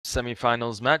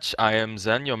semi-finals match. I am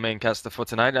Zen, your main caster for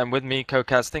tonight, and with me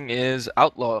co-casting is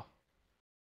Outlaw.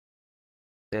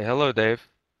 Say hello, Dave.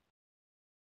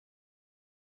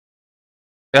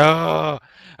 Oh,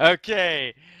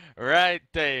 okay. Right,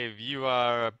 Dave, you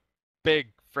are a big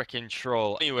frickin'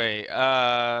 troll. Anyway,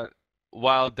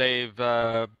 while Dave,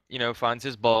 finds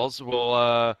his balls,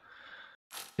 we'll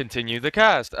continue the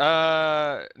cast.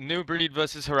 NuBreed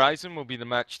versus HORYZON will be the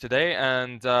match today,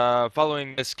 and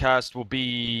following this cast will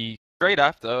be straight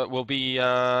after will be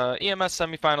EMS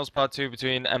semifinals part 2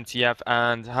 between MTF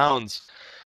and Hounds.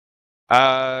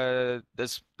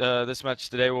 This match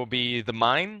today will be the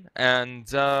Mine and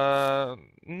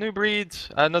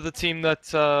NuBreed, another team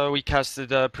that we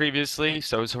casted previously.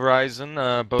 So is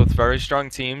HORYZON, both very strong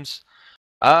teams.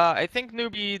 I think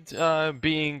NuBreed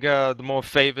being the more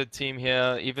favored team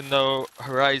here, even though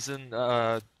HORYZON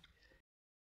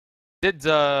did,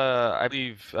 I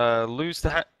believe, lose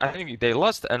to. I think they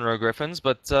lost to Enro Griffins,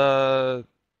 but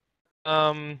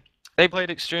they played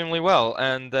extremely well,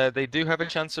 and they do have a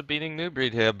chance of beating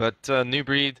NuBreed here. But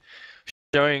NuBreed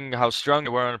showing how strong they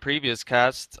were on a previous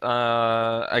cast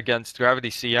against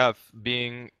GO4CF,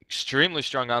 being extremely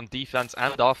strong on defense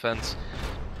and offense.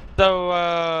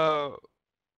 So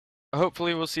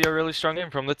hopefully we'll see a really strong game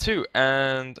from the two,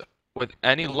 and with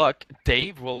any luck,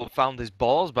 Dave will have found his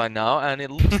balls by now, and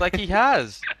it looks like he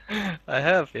has. I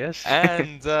have, yes.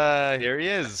 And here he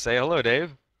is. Say hello,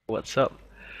 Dave. What's up?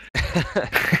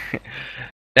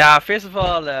 Yeah, first of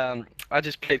all, I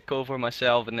just played GO4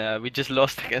 myself, and we just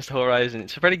lost against HORYZON.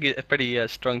 It's a pretty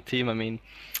strong team. I mean,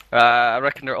 I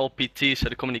reckon they're all PT, so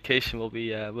the communication will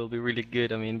be really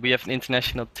good. I mean, we have an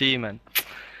international team, and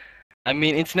I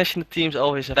mean, international teams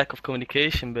always have a lack of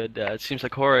communication, but it seems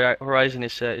like HORYZON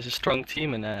is a strong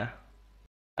team, and I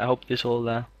hope this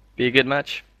will be a good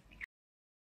match.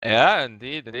 Yeah,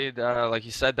 indeed. Like you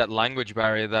said, that language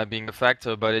barrier that being a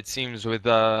factor, but it seems with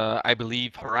I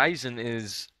believe HORYZON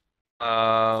is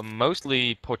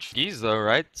mostly Portuguese though,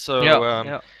 right? So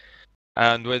Yeah.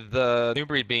 And with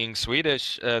NuBreed being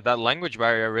Swedish, that language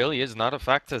barrier really is not a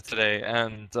factor today,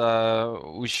 and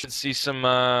we should see some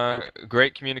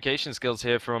great communication skills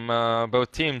here from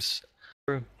both teams.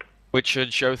 True. Which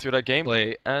should show through that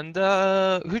gameplay. And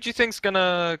who do you think's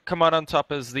gonna come out on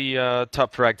top as the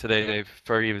top frag today, Dave,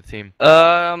 for either team?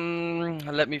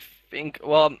 Let me think.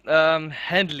 Well,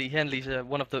 Handley's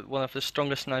one of the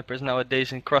strongest snipers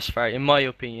nowadays in Crossfire, in my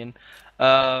opinion.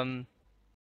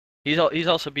 He's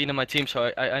also been in my team,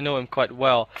 so I know him quite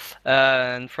well.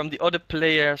 And from the other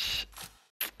players,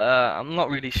 I'm not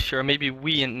really sure. Maybe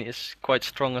Wien is quite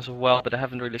strong as well, but I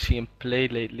haven't really seen him play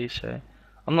lately, so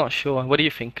I'm not sure. What do you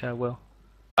think, Will?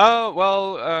 Oh,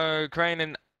 well, Crane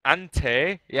and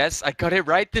Ante. Yes, I got it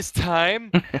right this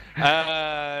time.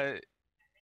 High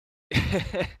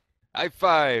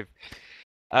five.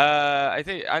 I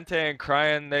think Ante and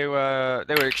Cryan, they were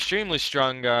extremely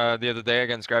strong the other day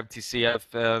against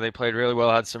GO4CF. They played really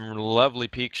well, had some lovely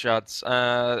peak shots.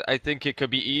 I think it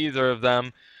could be either of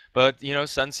them. But, you know,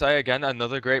 Sensei, again,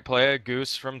 another great player.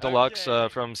 Goose from Deluxe,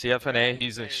 from CFNA.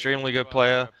 He's an extremely good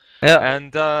player. Yeah.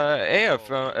 And Aya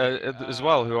as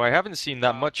well, who I haven't seen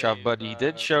that much of, but he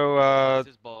did show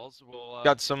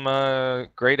got some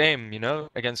great aim, you know,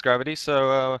 against Gravity.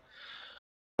 So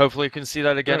hopefully you can see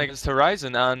that again against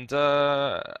HORYZON. And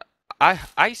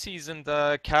Ices and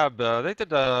Cab, they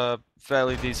did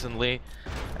fairly decently.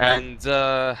 And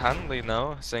Hanley,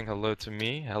 no, saying hello to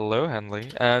me. Hello,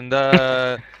 Hanley. And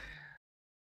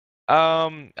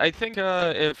I think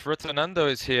if Rutanando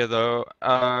is here though,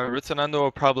 Rutanando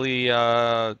will probably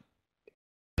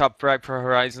top frag for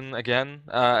HORYZON again,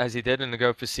 as he did in the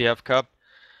GO4CF Cup.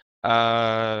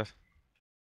 I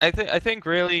think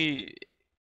really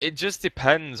it just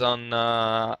depends on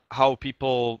how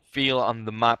people feel on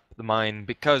the map, the Mine,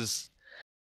 because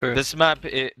this map,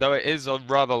 though it is a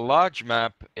rather large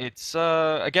map, it's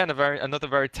again another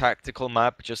very tactical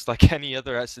map, just like any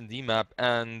other S&D map,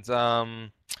 and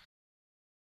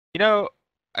you know,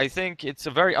 I think it's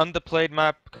a very underplayed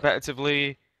map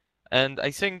competitively, and I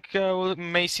think we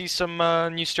may see some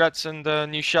new strats and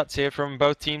new shots here from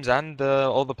both teams and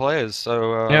all the players.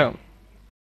 So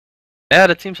yeah,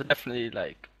 the teams are definitely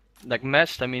like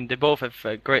matched. I mean, they both have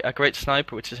a great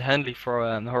sniper, which is Handley for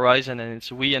HORYZON, and it's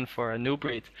Wien for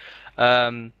NuBreed.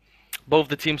 Both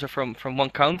the teams are from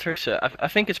one counter, so I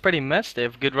think it's pretty matched. They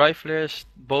have good riflers,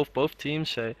 both teams.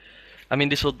 So I mean,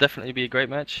 this will definitely be a great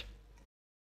match.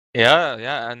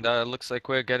 yeah, and looks like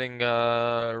we're getting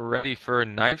ready for a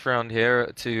ninth round here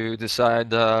to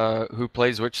decide who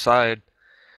plays which side.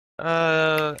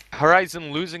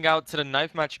 HORYZON losing out to the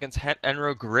knife match against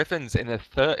Enro Griffins in the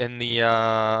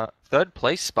third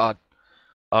place spot.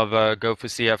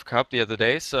 GO4CF Cup the other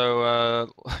day. So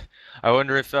I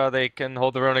wonder if they can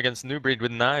hold their own against NuBreed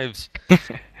with knives.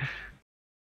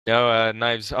 You know,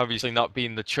 knives obviously not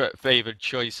being the favored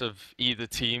choice of either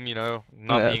team. You know,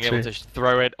 not being able to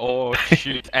throw it or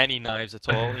shoot any knives at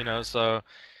all. You know, so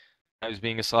knives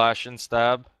being a slash and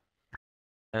stab.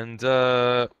 And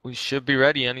we should be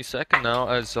ready any second now,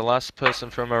 as the last person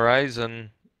from HORYZON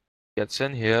gets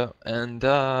in here. And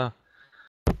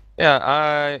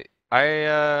yeah,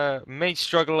 I may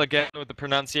struggle again with the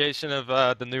pronunciation of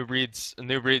the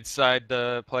NuBreed side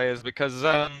players because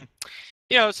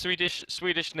you know,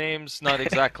 Swedish names not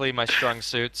exactly my strong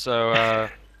suit, so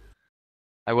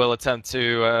I will attempt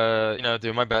to you know,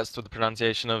 do my best with the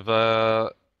pronunciation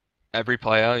of every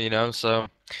player, you know. So,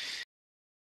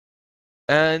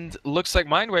 and looks like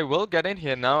Mindway will get in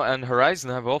here now, and HORYZON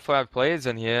have all 5 players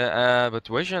in here, but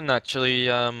Vision actually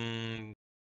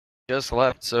just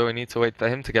left, so we need to wait for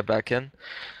him to get back in.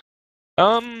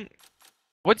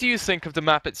 What do you think of the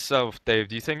map itself, Dave?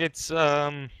 Do you think it's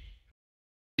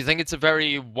a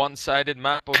very one-sided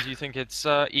map, or do you think it's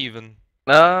even?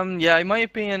 Yeah, in my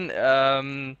opinion,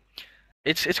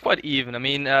 it's quite even. I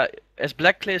mean, as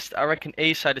Blacklist, I reckon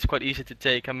A side is quite easy to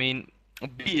take. I mean,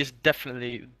 B is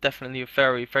definitely a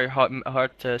very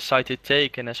hard side to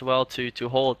take, and as well to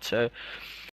hold. So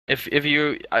if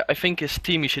you, I think as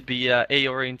team you should be A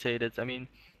orientated. I mean,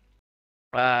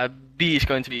 B is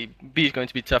going to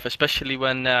be tough, especially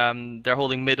when they're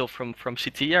holding middle from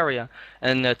CT area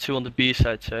and 2 on the B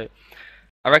side. So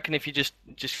I reckon if you just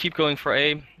keep going for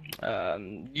A,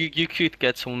 you could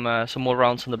get some more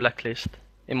rounds on the Blacklist,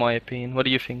 in my opinion. What do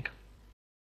you think?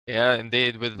 Yeah,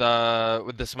 indeed. With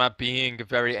this map being a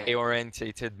very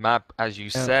A-orientated map, as you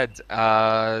said,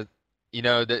 you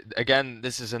know, again,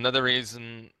 this is another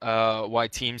reason why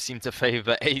teams seem to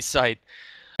favor A side.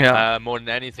 Yeah. More than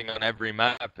anything on every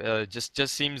map. Just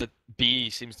seems that B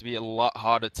seems to be a lot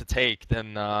harder to take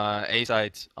than A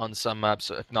side on some maps,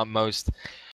 if not most.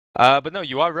 But no,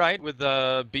 you are right with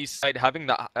the B side having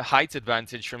the height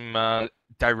advantage from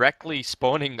directly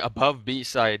spawning above B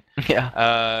side.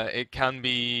 Yeah. It can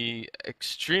be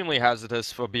extremely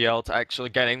hazardous for BL to actually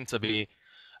get into B.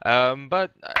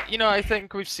 But you know, I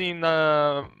think we've seen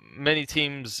many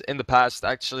teams in the past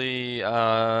actually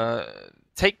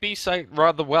take B site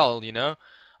rather well, you know,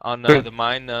 on the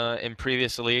mine in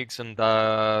previous leagues and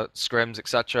scrims,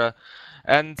 etc.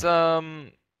 And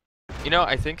you know,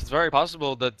 I think it's very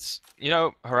possible that, you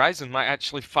know, HORYZON might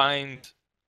actually find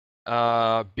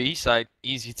B site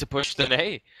easy to push than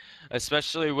A,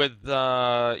 especially with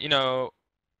you know,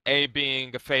 A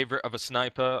being a favorite of a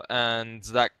sniper, and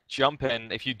that jump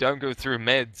in, if you don't go through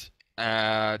mid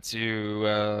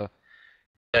to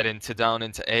get down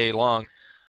into A long,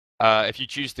 if you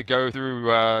choose to go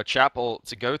through Chapel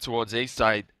to go towards A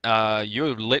side,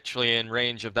 you're literally in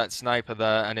range of that sniper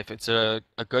there, and if it's a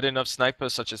good enough sniper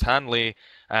such as Hanley,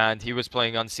 and he was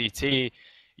playing on CT,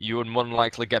 you would more than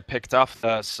likely get picked off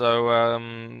there. So,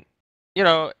 you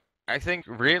know, I think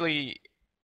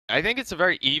it's a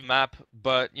very even map,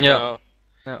 but you know,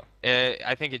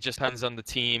 I think it just depends on the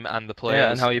team and the players.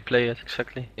 Yeah, and how you play it,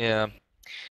 exactly. Yeah.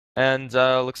 And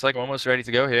looks like we're almost ready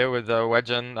to go here with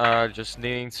Wedgen just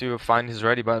needing to find his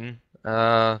ready button.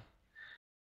 Like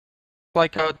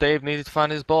how Dave needed to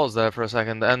find his balls there for a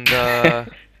second, and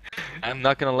I'm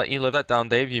not gonna let you live that down,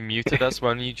 Dave. You muted us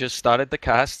when you just started the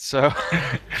cast, so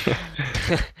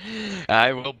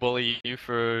I will bully you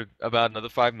for about another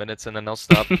 5 minutes and then I'll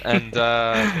stop. And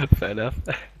fair enough.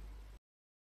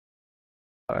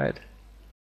 All right.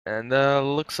 And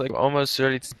looks like we're almost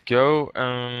ready to go.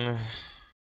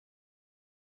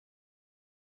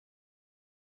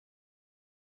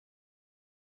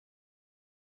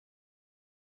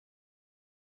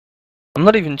 I'm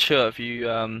not even sure if you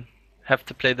have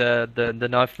to play the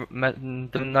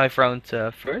knife round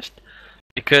first,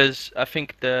 because I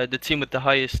think the team with the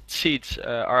highest seeds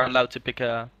are allowed to pick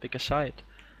a side.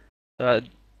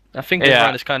 I think this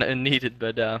round is kind of unneeded,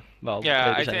 but well.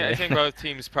 Yeah, I think both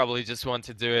teams probably just want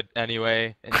to do it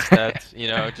anyway instead. You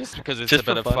know, just because it's a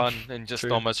bit of fun and just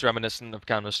almost reminiscent of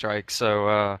Counter-Strike.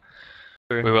 So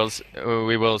we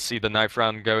will see the knife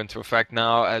round go into effect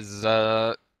now as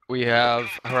we have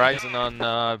HORYZON on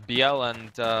BL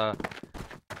and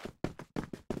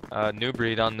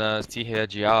NuBreed on the T here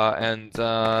GR, and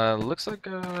looks like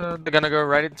they're gonna go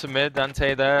right into mid.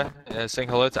 Dante there, saying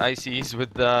hello to ICs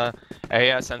with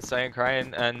AS and saying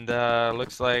crying, and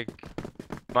looks like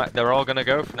they're all gonna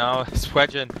go for now.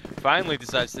 Swedgen finally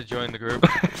decides to join the group,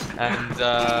 And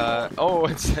oh,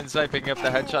 and Sensei picking up the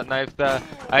headshot knife there.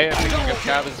 Aya picking up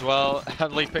Cab as well.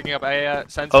 Hanley picking up Aya.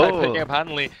 Sensei picking up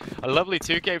Hanley. A lovely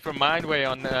 2K from Mindway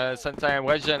on Sensei and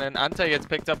Wedgen, and Ante gets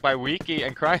picked up by Wiki,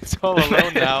 and Crying's all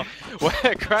alone now.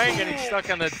 Crying getting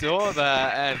stuck on the door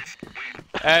there,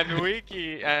 and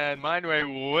Wiki and Mindway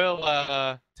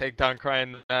will take down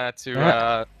Crying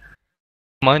to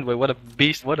Mindway, what a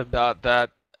beast! What a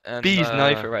that and beast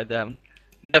knifer right there.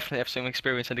 Definitely have some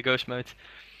experience in the ghost mode.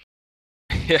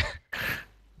 Yeah.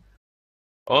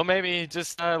 Or maybe he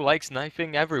just likes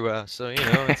knifing everywhere, so you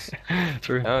know, it's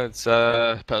true. You know, it's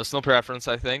personal preference,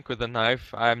 I think, with the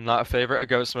knife. I'm not a favorite of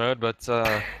ghost mode, but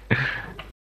looks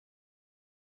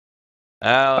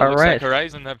like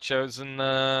HORYZON have chosen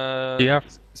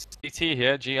CT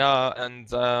here, GR, and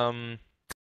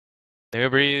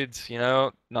NuBreed, you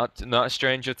know, not a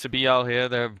stranger to BL here.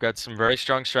 They've got some very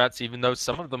strong strats, even though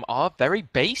some of them are very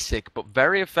basic but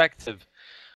very effective.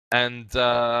 And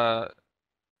I'm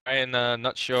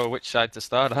not sure which side to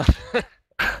start on.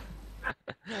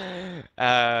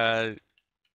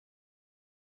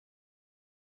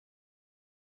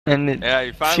 And it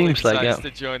he finally seems like, decides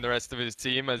to join the rest of his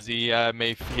team, as he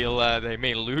may feel they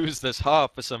may lose this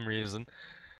half for some reason.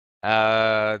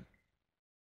 And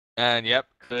yep,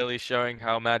 clearly showing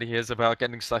how mad he is about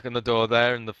getting stuck in the door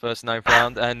there in the first knife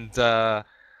round. And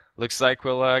looks like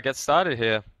we'll get started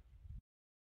here.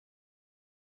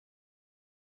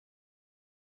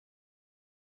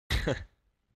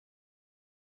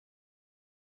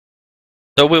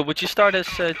 So Will, would you start as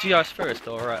GRs first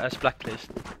or as Blacklist?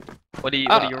 What do you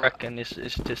reckon is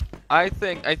just? I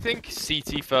think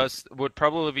CT first would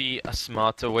probably be a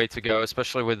smarter way to go,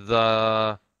 especially with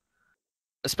how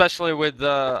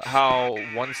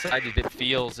one-sided it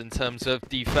feels in terms of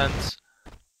defense.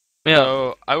 Yeah.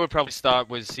 So I would probably start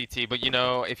with CT, but you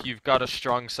know, if you've got a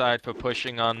strong side for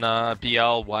pushing on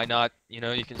BL, why not? You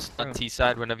know, you can start T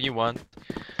side whenever you want.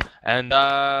 And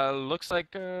looks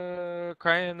like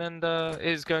Cryan and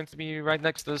is going to be right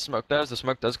next to the smoke there. As the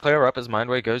smoke does clear up, as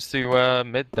Mindway goes to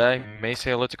mid there. You may say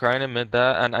hello to Cryan in mid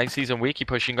there. And Ices and Wiki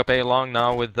pushing up A long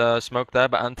now with smoke there.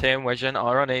 But Ante and Wedgen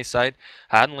are on A side.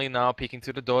 Hanley now peeking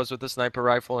through the doors with the sniper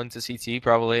rifle into CT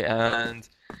probably. And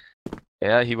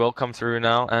yeah, he will come through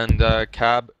now. And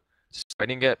Cab just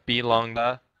waiting to get B long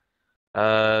there.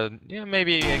 Yeah,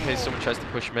 maybe in case someone tries to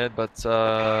push mid, but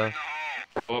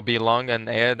will be long, and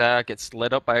Air there gets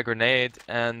lit up by a grenade,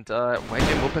 and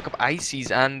Wedgen will pick up Ices,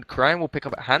 and Crime will pick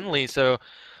up Hanley, so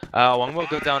one will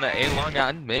go down at A long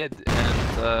and mid,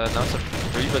 and now it's a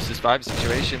 3 versus 5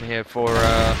 situation here for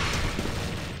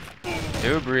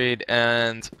NuBreed,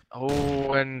 and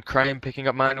and Crime picking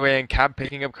up Mindway, and Cab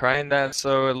picking up Crime there,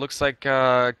 so it looks like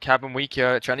Cab and Weak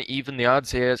are trying to even the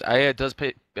odds here, as Aya does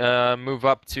move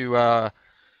up to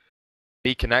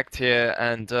B connect here,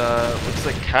 and looks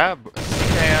like Cab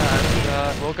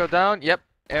and will go down. Yep,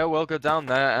 Air will go down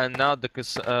there, and now the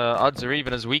odds are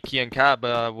even as Wiki and Cab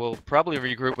will probably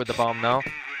regroup with the bomb now.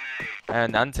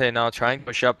 And Ante now trying to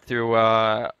push up through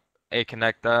A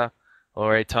connector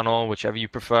or A tunnel, whichever you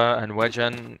prefer, and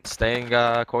Wedgen staying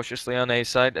cautiously on A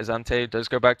side as Ante does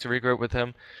go back to regroup with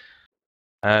him.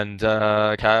 And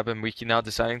Cab and Wiki now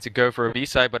deciding to go for a B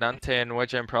side, but Ante and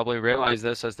Wedgen probably realize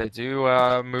this as they do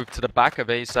move to the back of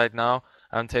A side now.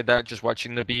 Ante there just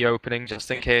watching the B opening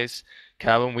just in case.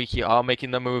 Cab and Wiki are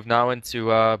making the move now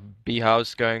into B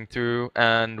house going through,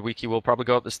 and Wiki will probably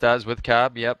go up the stairs with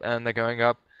Cab, yep, and they're going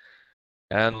up.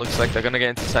 And looks like they're gonna get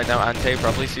into side now. Ante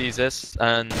probably sees this,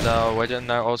 and Wedgen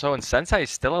there also, and Sensei is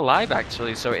still alive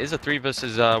actually, so it is a 3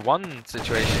 versus 1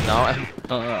 situation now.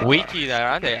 And Wiki there,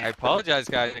 Ante, I apologize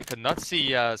guys, I could not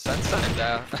see Sensei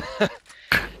there.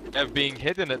 Being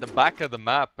hidden at the back of the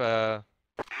map.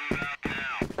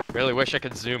 Really wish I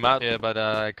could zoom out here, but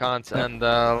I can't. And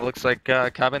looks like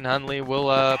Cabin Hanley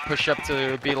will push up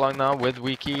to B long now with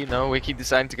Wiki. No, Wiki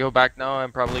deciding to go back now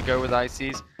and probably go with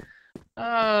ICs.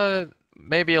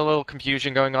 Maybe a little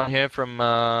confusion going on here from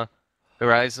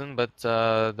HORYZON,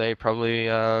 but they probably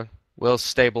will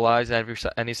stabilize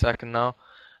any second now,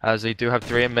 as they do have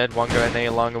 3 in mid, 1 going A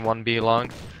long and 1 B long.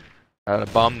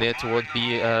 Bomb near toward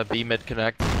B mid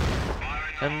connect.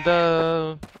 And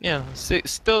yeah,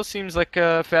 still seems like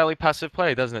a fairly passive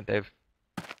play, doesn't it, Dave?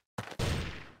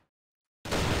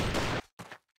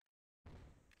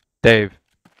 Dave.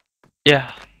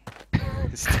 Yeah.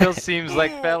 It still seems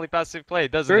like fairly passive play,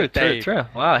 doesn't it, Dave? True.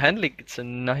 Wow, Hanley gets a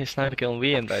nice sniper kill on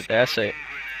Wien right there. So,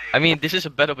 I mean, this is a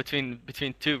battle between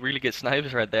 2 really good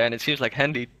snipers right there, and it seems like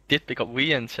Hanley did pick up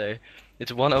Wien, so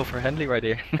it's 1-0 for Hanley right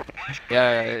here.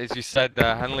 Yeah, as you said,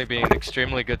 Hanley being an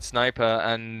extremely good sniper,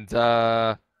 and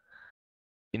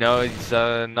You know, he's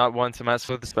not one to mess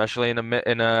with, especially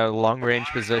in a long range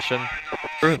position.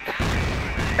 True.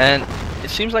 And it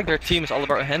seems like their team is all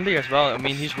about Henley as well. I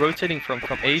mean, he's rotating from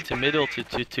A to middle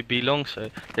to B long, so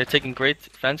they're taking great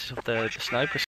advantage of the snipers.